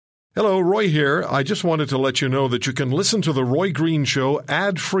Hello, Roy here. I just wanted to let you know that you can listen to The Roy Green Show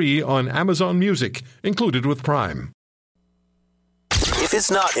ad-free on Amazon Music, included with Prime. If it's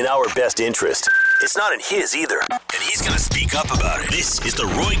not in our best interest, it's not in his either. And he's going to speak up about it. This is The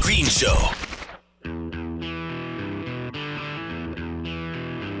Roy Green Show.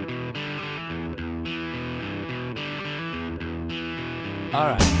 All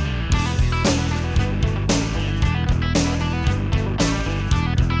right.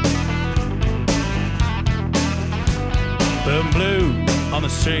 The blue on the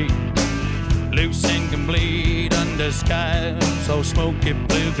street, loose and complete under sky, so smoky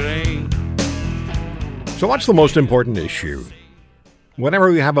blue-green. So what's the most important issue?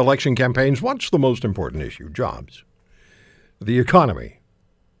 Whenever we have election campaigns, what's the most important issue? Jobs. The economy.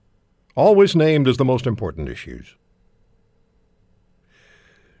 Always named as the most important issues.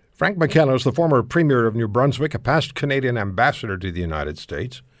 Frank McKenna is the former Premier of New Brunswick, a past Canadian ambassador to the United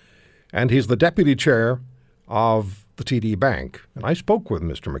States, and he's the deputy chair of the TD Bank. And I spoke with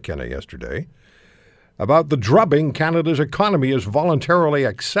Mr. McKenna yesterday about the drubbing Canada's economy is voluntarily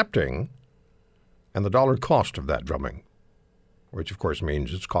accepting and the dollar cost of that drubbing, which of course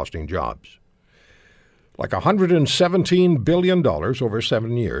means it's costing jobs. Like $117 billion over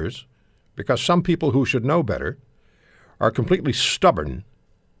 7 years, because some people who should know better are completely stubborn.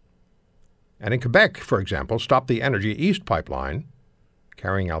 And in Quebec, for example, stopped the Energy East pipeline,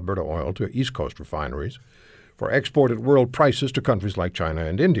 carrying Alberta oil to East Coast refineries, for export at world prices to countries like China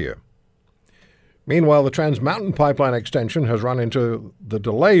and India. Meanwhile, the Trans Mountain Pipeline extension has run into the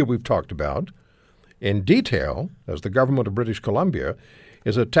delay we've talked about in detail, as the government of British Columbia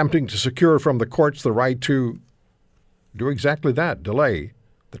is attempting to secure from the courts the right to do exactly that, delay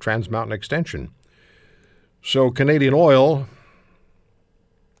the Trans Mountain extension. So Canadian oil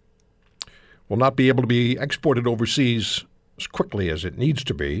will not be able to be exported overseas as quickly as it needs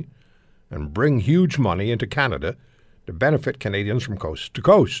to be and bring huge money into Canada to benefit Canadians from coast to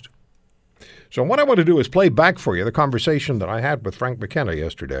coast. So what I want to do is play back for you the conversation that I had with Frank McKenna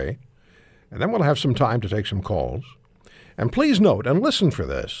yesterday, and then we'll have some time to take some calls. And please note, and listen for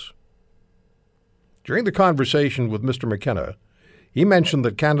this, during the conversation with Mr. McKenna, he mentioned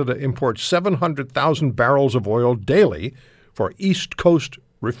that Canada imports 700,000 barrels of oil daily for East Coast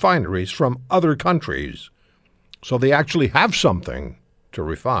refineries from other countries. So they actually have something to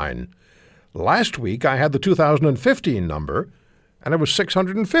refine. Last week, I had the 2015 number, and it was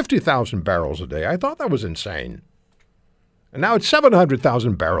 650,000 barrels a day. I thought that was insane. And now it's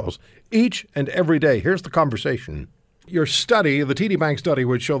 700,000 barrels each and every day. Here's the conversation. Your study, the TD Bank study,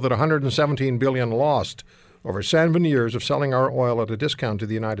 would show that $117 billion lost over 7 years of selling our oil at a discount to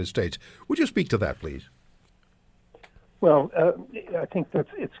the United States. Would you speak to that, please? Well, I think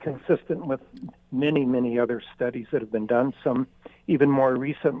it's consistent with many, many other studies that have been done, some even more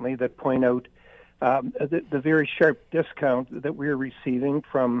recently that point out the very sharp discount that we're receiving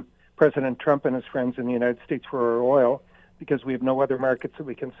from President Trump and his friends in the United States for our oil, because we have no other markets that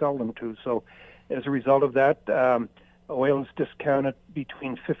we can sell them to. So as a result of that, oil is discounted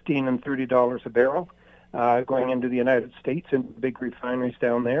between $15 and $30 a barrel going into the United States and big refineries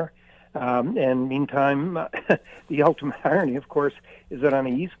down there. And meantime, the ultimate irony, of course, is that on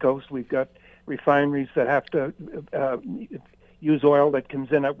the East Coast, we've got refineries that have to use oil that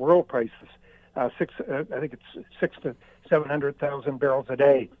comes in at world prices. I think it's 600,000 to 700,000 barrels a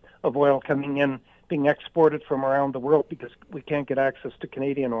day of oil coming in, being exported from around the world because we can't get access to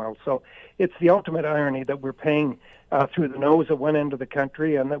Canadian oil. So it's the ultimate irony that we're paying through the nose at one end of the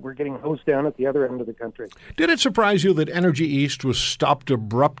country and that we're getting hosed down at the other end of the country. Did it surprise you that Energy East was stopped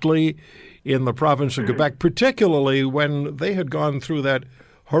abruptly in the province of Quebec, particularly when they had gone through that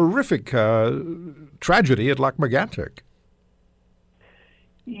horrific tragedy at Lac Mégantic?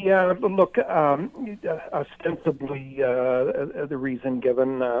 Yeah, look, ostensibly the reason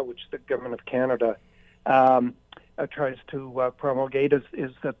given, which the Government of Canada tries to promulgate,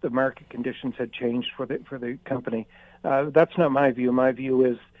 is that the market conditions had changed for the company. That's not my view. My view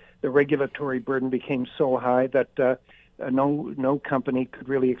is the regulatory burden became so high that no company could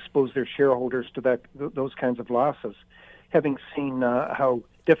really expose their shareholders to those kinds of losses. Having seen how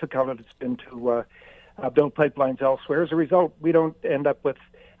difficult it's been to build pipelines elsewhere, as a result, we don't end up with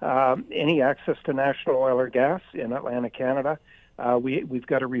any access to national oil or gas in Atlantic Canada. We've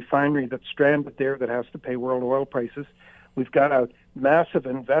got a refinery that's stranded there that has to pay world oil prices. We've got a massive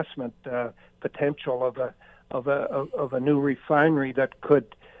investment potential of a new refinery that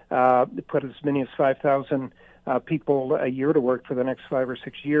could put as many as 5,000 people a year to work for the next 5 or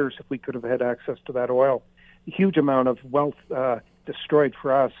 6 years if we could have had access to that oil. A huge amount of wealth destroyed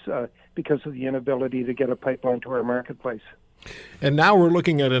for us because of the inability to get a pipeline to our marketplace. And now we're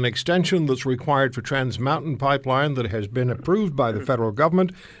looking at an extension that's required for Trans Mountain Pipeline that has been approved by the federal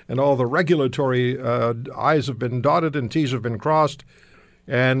government, and all the regulatory I's have been dotted and T's have been crossed.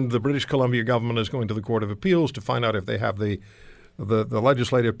 And the British Columbia government is going to the Court of Appeals to find out if they have the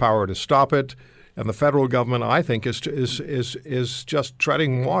legislative power to stop it. And the federal government, I think, is just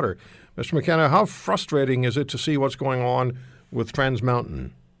treading water. Mr. McKenna, how frustrating is it to see what's going on with Trans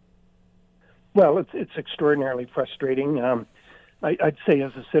Mountain? Well, it's extraordinarily frustrating. I'd say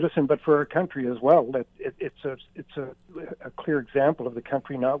as a citizen, but for our country as well, that it's a clear example of the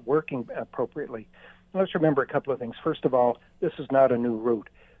country not working appropriately. Let's remember a couple of things. First of all, this is not a new route.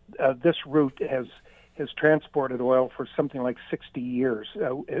 This route has transported oil for something like 60 years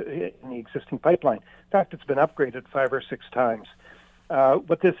in the existing pipeline. In fact, it's been upgraded 5 or 6 times.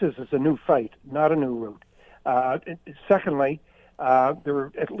 What this is a new fight, not a new route. Secondly, there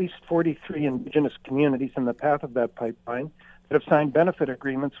were at least 43 Indigenous communities in the path of that pipeline that have signed benefit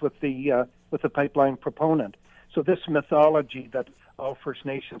agreements with the pipeline proponent. So this mythology that all First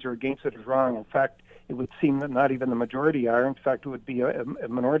Nations are against it is wrong. In fact, it would seem that not even the majority are. In fact, it would be a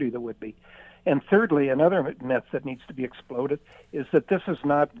minority that would be. And thirdly, another myth that needs to be exploded is that this is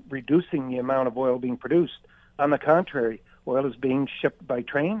not reducing the amount of oil being produced. On the contrary, oil is being shipped by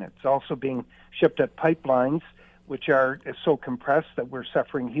train. It's also being shipped at pipelines, which are so compressed that we're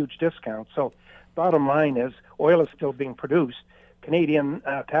suffering huge discounts. So bottom line is oil is still being produced. Canadian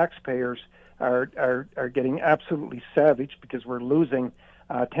taxpayers are getting absolutely savage because we're losing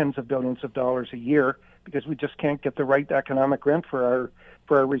tens of billions of dollars a year because we just can't get the right economic rent for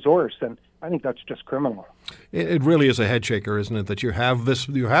our resource. And I think that's just criminal. It really is a head shaker, isn't it? That you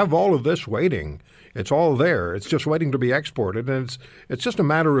have all of this waiting. It's all there. It's just waiting to be exported, and it's just a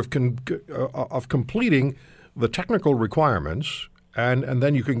matter of completing the technical requirements, and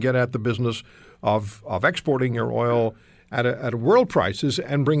then you can get at the business of exporting your oil at world prices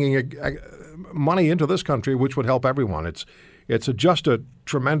and bringing money into this country, which would help everyone. It's just a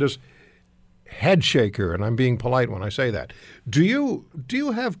tremendous head shaker, and I'm being polite when I say that. Do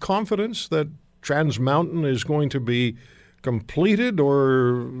you have confidence that Trans Mountain is going to be completed,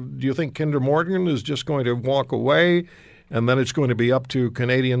 or do you think Kinder Morgan is just going to walk away, and then it's going to be up to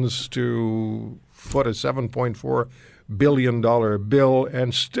Canadians to foot a $7.4 billion bill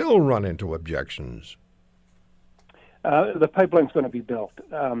and still run into objections? The pipeline's going to be built.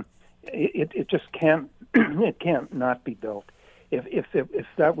 It just can't it can't not be built. If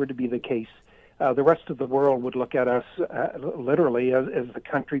that were to be the case, the rest of the world would look at us literally as the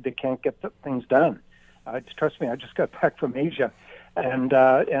country that can't get things done. Trust me, I just got back from Asia, and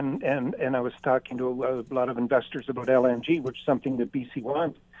I was talking to a lot of investors about LNG, which is something that BC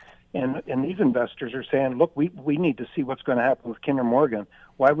wants. And these investors are saying, look, we need to see what's going to happen with Kinder Morgan.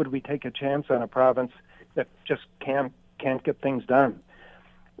 Why would we take a chance on a province that just can't get things done?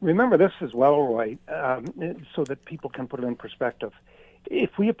 Remember this as well, Roy, so that people can put it in perspective.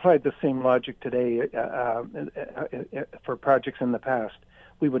 If we applied the same logic today for projects in the past,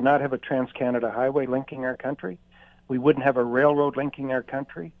 we would not have a Trans-Canada Highway linking our country. We wouldn't have a railroad linking our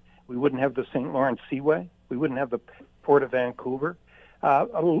country. We wouldn't have the St. Lawrence Seaway. We wouldn't have the Port of Vancouver.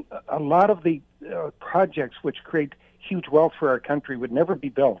 A lot of the projects which create huge wealth for our country would never be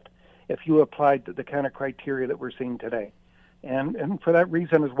built if you applied the kind of criteria that we're seeing today. And for that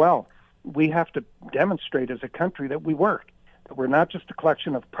reason as well, we have to demonstrate as a country that we work, that we're not just a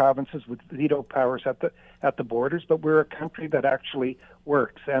collection of provinces with veto powers at the borders, but we're a country that actually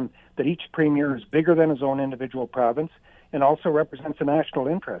works, and that each premier is bigger than his own individual province and also represents a national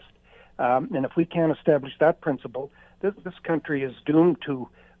interest. And if we can't establish that principle, this country is doomed to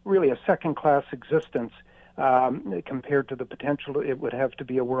really a second-class existence compared to the potential it would have to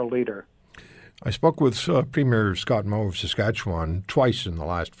be a world leader. I spoke with Premier Scott Moe of Saskatchewan twice in the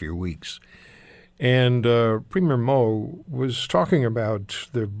last few weeks, and Premier Moe was talking about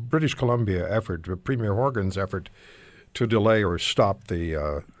the British Columbia effort, Premier Horgan's effort to delay or stop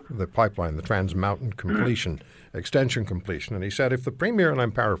the pipeline, the Trans Mountain extension completion. And he said if the Premier, and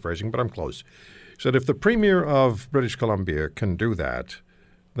I'm paraphrasing, but I'm close, said if the Premier of British Columbia can do that,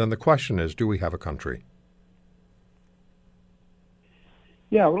 then the question is, do we have a country?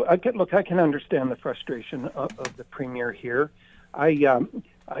 Yeah, well, I can understand the frustration of the Premier here. I'm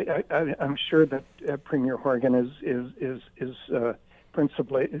sure that Premier Horgan is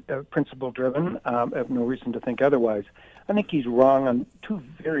principle driven. I have no reason to think otherwise. I think he's wrong on two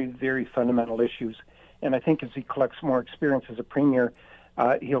very, very fundamental issues, and I think as he collects more experience as a Premier,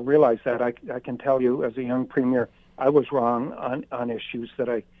 he'll realize that. I can tell you, as a young Premier, I was wrong on issues that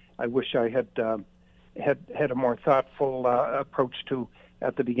I wish I had a more thoughtful approach to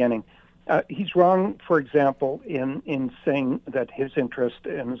at the beginning. He's wrong, for example, in saying that his interest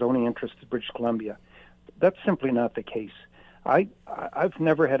and his only interest is British Columbia. That's simply not the case. I've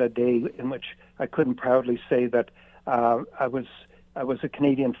never had a day in which I couldn't proudly say that I was a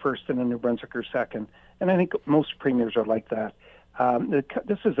Canadian first and a New Brunswicker second, and I think most premiers are like that.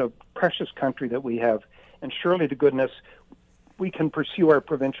 This is a precious country that we have, and surely to goodness we can pursue our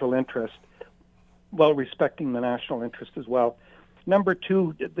provincial interest while respecting the national interest as well. Number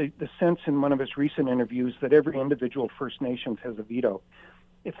two, the sense in one of his recent interviews that every individual First Nations has a veto.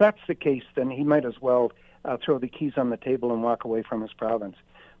 If that's the case, then he might as well throw the keys on the table and walk away from his province.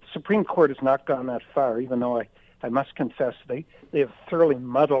 The Supreme Court has not gone that far, even though I must confess they have thoroughly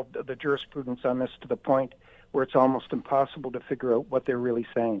muddled the jurisprudence on this to the point where it's almost impossible to figure out what they're really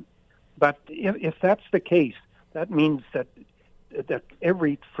saying. But if that's the case, that means that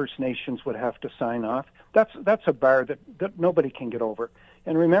every First Nations would have to sign off. That's a bar that nobody can get over.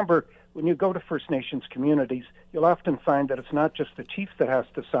 And remember, when you go to First Nations communities, you'll often find that it's not just the chief that has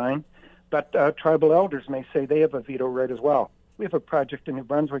to sign, but tribal elders may say they have a veto right as well. We have a project in New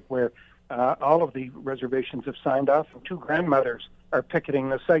Brunswick where all of the reservations have signed off, and 2 grandmothers are picketing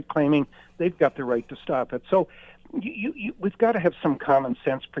the site, claiming they've got the right to stop it. So we've got to have some common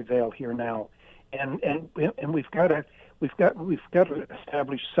sense prevail here now, and we've got to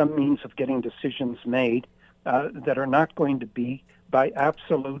establish some means of getting decisions made that are not going to be by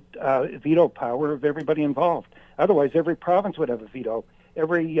absolute veto power of everybody involved. Otherwise, every province would have a veto.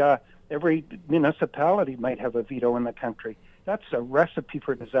 Every municipality might have a veto in the country. That's a recipe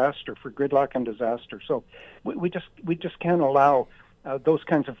for disaster, for gridlock and disaster. So we just can't allow those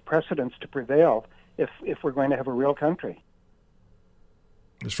kinds of precedents to prevail if we're going to have a real country.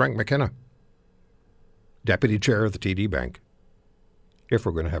 It's Frank McKenna, Deputy Chair of the TD Bank, if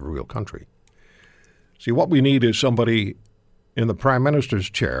we're going to have a real country. See, what we need is somebody in the Prime Minister's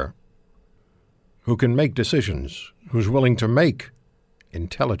chair who can make decisions, who's willing to make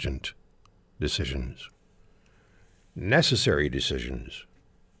intelligent decisions, necessary decisions,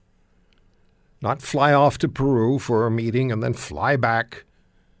 not fly off to Peru for a meeting and then fly back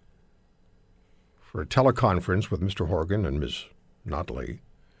for a teleconference with Mr. Horgan and Ms. Notley,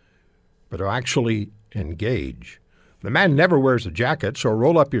 but to actually engage. The man never wears a jacket, so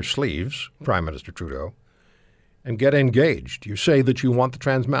roll up your sleeves, Prime Minister Trudeau, and get engaged. You say that you want the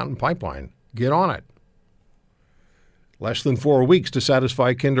Trans Mountain Pipeline. Get on it. Less than 4 weeks to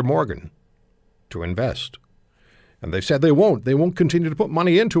satisfy Kinder Morgan to invest. And they said they won't. They won't continue to put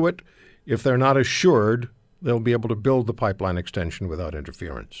money into it if they're not assured they'll be able to build the pipeline extension without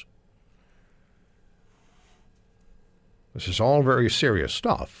interference. This is all very serious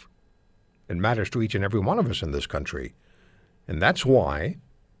stuff. It matters to each and every one of us in this country. And that's why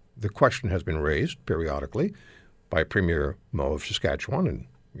the question has been raised periodically by Premier Moe of Saskatchewan, and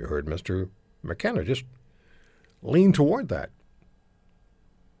you heard Mr. McKenna just lean toward that.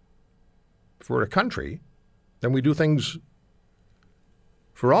 If we're a country, then we do things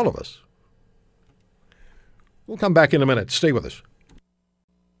for all of us. We'll come back in a minute. Stay with us.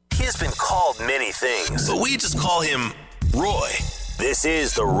 He's been called many things, but we just call him Roy. This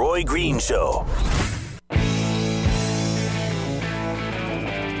is The Roy Green Show.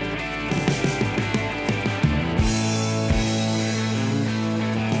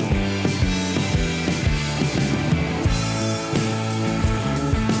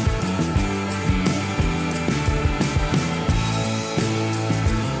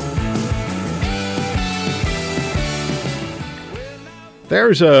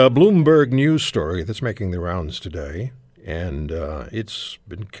 There's a Bloomberg news story that's making the rounds today, and it's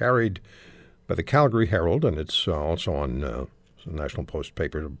been carried by the Calgary Herald, and it's also on the National Post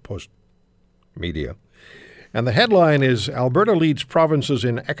paper, Post Media. And the headline is, Alberta leads provinces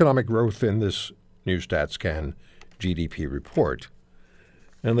in economic growth in this new StatsCan GDP report.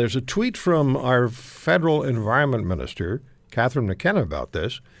 And there's a tweet from our federal environment minister, Catherine McKenna, about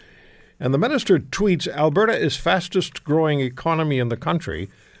this. And the minister tweets, Alberta is fastest growing economy in the country.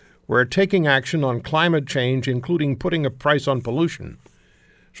 We're taking action on climate change, including putting a price on pollution.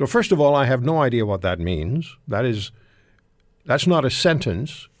 So first of all, I have no idea what that means. That's not a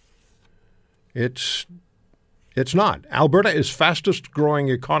sentence. It's not. Alberta is fastest growing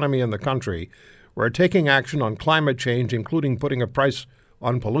economy in the country. We're taking action on climate change, including putting a price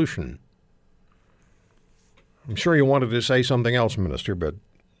on pollution. I'm sure you wanted to say something else, Minister, but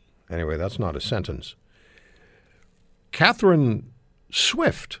anyway, that's not a sentence. Catherine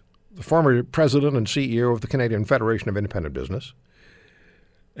Swift, the former president and CEO of the Canadian Federation of Independent Business,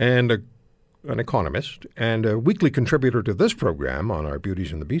 and an economist, and a weekly contributor to this program on our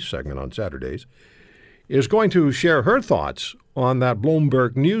Beauties and the Beast segment on Saturdays, is going to share her thoughts on that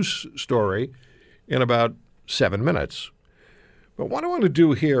Bloomberg News story in about 7 minutes. But what I want to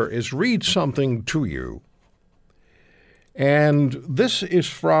do here is read something to you. And this is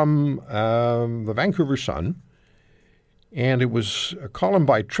from the Vancouver Sun, and it was a column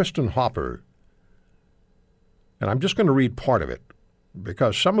by Tristan Hopper. And I'm just going to read part of it,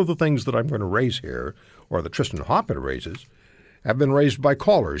 because some of the things that I'm going to raise here, or that Tristan Hopper raises, have been raised by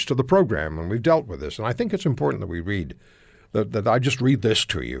callers to the program, and we've dealt with this. And I think it's important that we read, that I just read this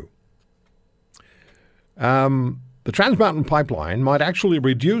to you. The Trans Mountain Pipeline might actually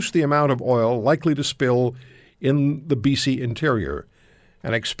reduce the amount of oil likely to spill in the BC interior.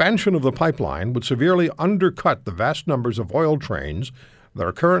 An expansion of the pipeline would severely undercut the vast numbers of oil trains that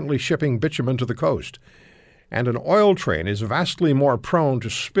are currently shipping bitumen to the coast. And an oil train is vastly more prone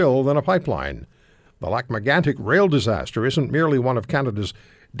to spill than a pipeline. The Lac-Mégantic rail disaster isn't merely one of Canada's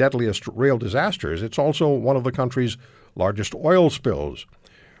deadliest rail disasters, it's also one of the country's largest oil spills.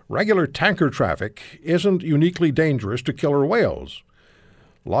 Regular tanker traffic isn't uniquely dangerous to killer whales.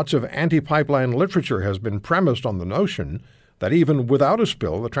 Lots of anti-pipeline literature has been premised on the notion that even without a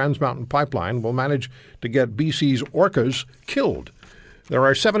spill, the Trans Mountain Pipeline will manage to get BC's orcas killed. There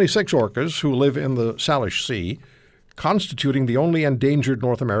are 76 orcas who live in the Salish Sea, constituting the only endangered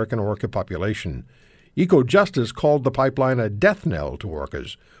North American orca population. Eco-Justice called the pipeline a death knell to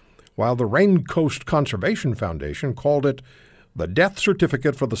orcas, while the Rain Coast Conservation Foundation called it the death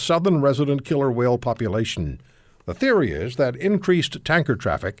certificate for the southern resident killer whale population. The theory is that increased tanker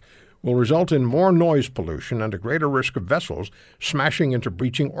traffic will result in more noise pollution and a greater risk of vessels smashing into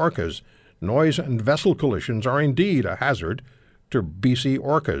breaching orcas. Noise and vessel collisions are indeed a hazard to BC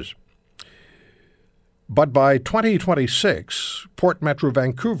orcas. But by 2026, Port Metro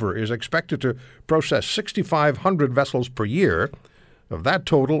Vancouver is expected to process 6,500 vessels per year. Of that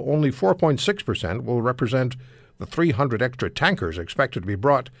total, only 4.6% will represent the 300 extra tankers expected to be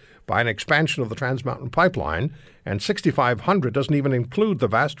brought by an expansion of the Trans Mountain Pipeline, and 6,500 doesn't even include the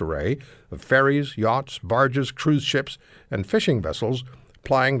vast array of ferries, yachts, barges, cruise ships, and fishing vessels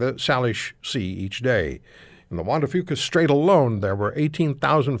plying the Salish Sea each day. In the Juan de Fuca Strait alone, there were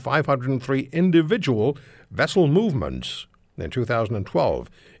 18,503 individual vessel movements in 2012,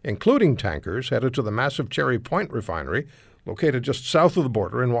 including tankers headed to the massive Cherry Point refinery located just south of the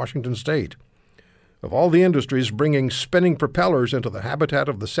border in Washington state. Of all the industries bringing spinning propellers into the habitat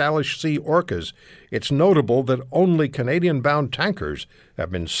of the Salish Sea orcas, it's notable that only Canadian-bound tankers have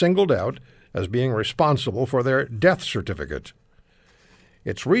been singled out as being responsible for their death certificate.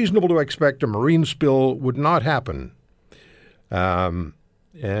 It's reasonable to expect a marine spill would not happen. Then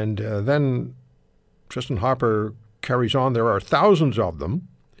Tristan Hopper carries on, there are thousands of them,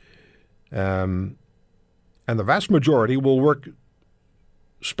 and the vast majority will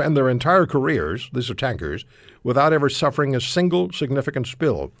spend their entire careers, these are tankers, without ever suffering a single significant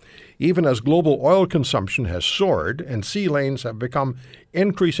spill. Even as global oil consumption has soared and sea lanes have become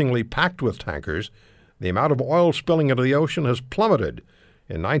increasingly packed with tankers, the amount of oil spilling into the ocean has plummeted.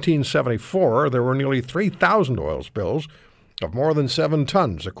 In 1974, there were nearly 3,000 oil spills of more than 7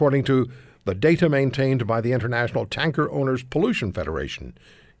 tons, according to the data maintained by the International Tanker Owners Pollution Federation.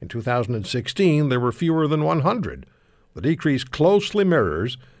 In 2016, there were fewer than 100. The decrease closely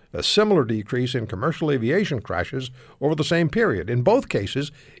mirrors a similar decrease in commercial aviation crashes over the same period. In both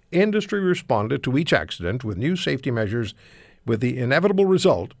cases, industry responded to each accident with new safety measures, with the inevitable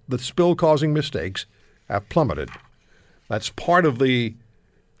result that spill-causing mistakes have plummeted. That's part of the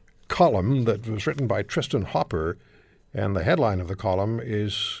column that was written by Tristan Hopper, and the headline of the column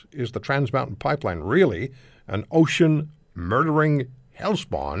is the Trans Mountain Pipeline really an ocean murdering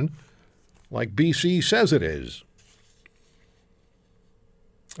hellspawn like BC says it is?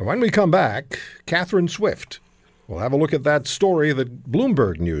 When we come back, Catherine Swift will have a look at that story that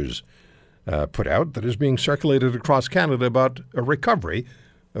Bloomberg News put out that is being circulated across Canada about a recovery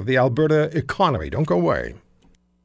of the Alberta economy. Don't go away.